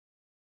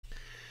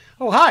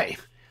Oh, hi.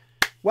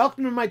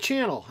 Welcome to my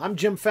channel. I'm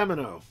Jim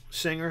Femino,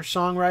 singer,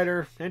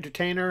 songwriter,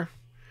 entertainer,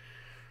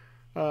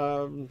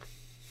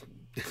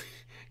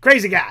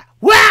 crazy guy.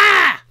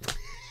 Wah!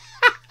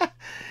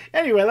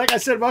 Anyway, like I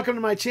said, welcome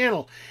to my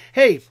channel.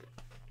 Hey,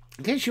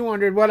 in case you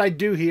wondered what I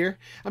do here,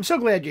 I'm so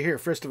glad you're here,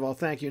 first of all,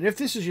 thank you. And if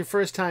this is your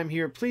first time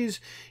here, please,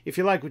 if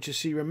you like what you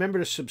see, remember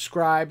to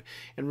subscribe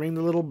and ring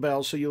the little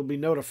bell so you'll be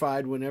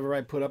notified whenever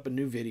I put up a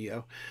new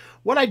video.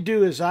 What I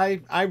do is I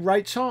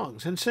write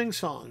songs and sing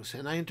songs,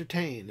 and I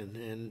entertain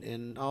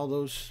and all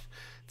those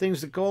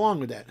things that go along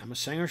with that. I'm a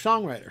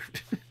singer-songwriter.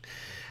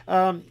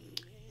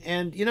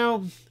 And, you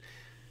know,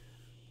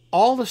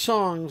 all the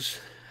songs,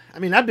 I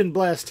mean, I've been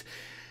blessed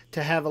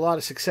to have a lot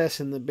of success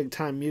in the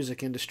big-time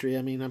music industry.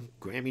 I mean, I'm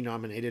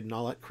Grammy-nominated and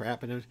all that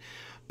crap.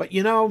 But,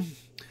 you know,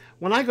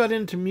 when I got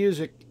into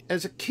music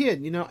as a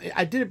kid, you know,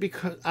 I did it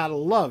because out of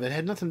love. It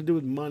had nothing to do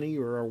with money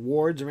or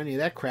awards or any of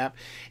that crap.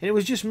 And it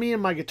was just me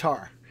and my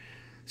guitar,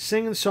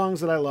 singing songs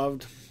that I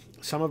loved.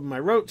 Some of them I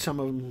wrote, some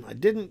of them I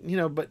didn't, you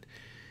know, but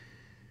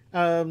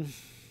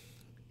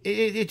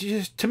it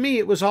just, to me,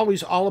 it was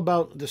always all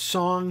about the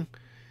song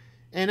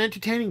and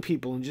entertaining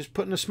people and just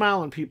putting a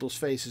smile on people's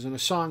faces and a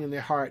song in their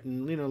heart.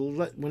 And, you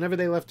know, whenever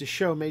they left the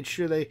show, made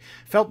sure they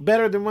felt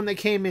better than when they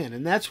came in.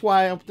 And that's what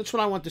I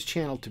want this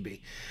channel to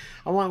be.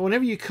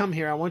 Whenever you come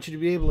here, I want you to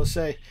be able to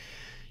say,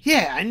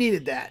 yeah, I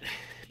needed that.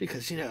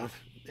 Because, you know,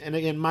 and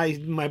again, my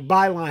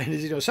byline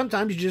is, you know,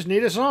 sometimes you just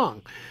need a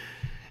song.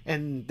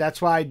 And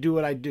that's why I do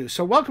what I do.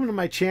 So welcome to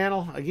my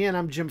channel. Again,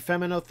 I'm Jim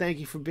Femino. Thank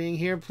you for being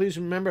here. Please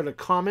remember to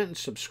comment and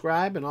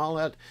subscribe and all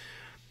that,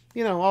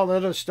 you know, all that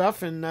other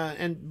stuff.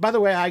 And by the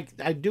way,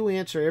 I do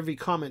answer every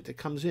comment that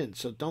comes in.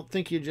 So don't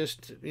think you're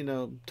just, you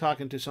know,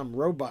 talking to some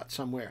robot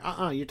somewhere.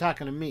 You're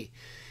talking to me.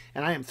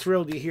 And I am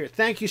thrilled you're here.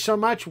 Thank you so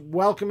much.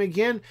 Welcome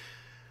again.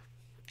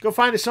 Go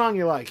find a song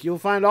you like. You'll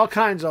find all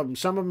kinds of them.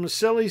 Some of them are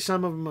silly.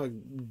 Some of them are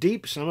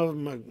deep. Some of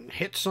them are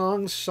hit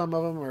songs. Some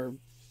of them are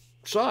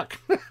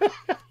suck.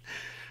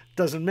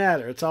 Doesn't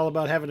matter. It's all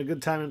about having a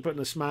good time and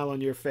putting a smile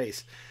on your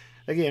face.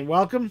 Again,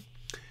 welcome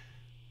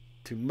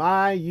to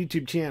my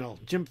YouTube channel,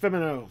 Jim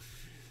Femino.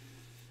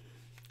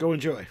 Go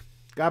enjoy.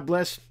 God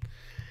bless,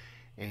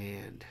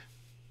 and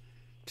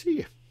see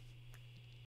you.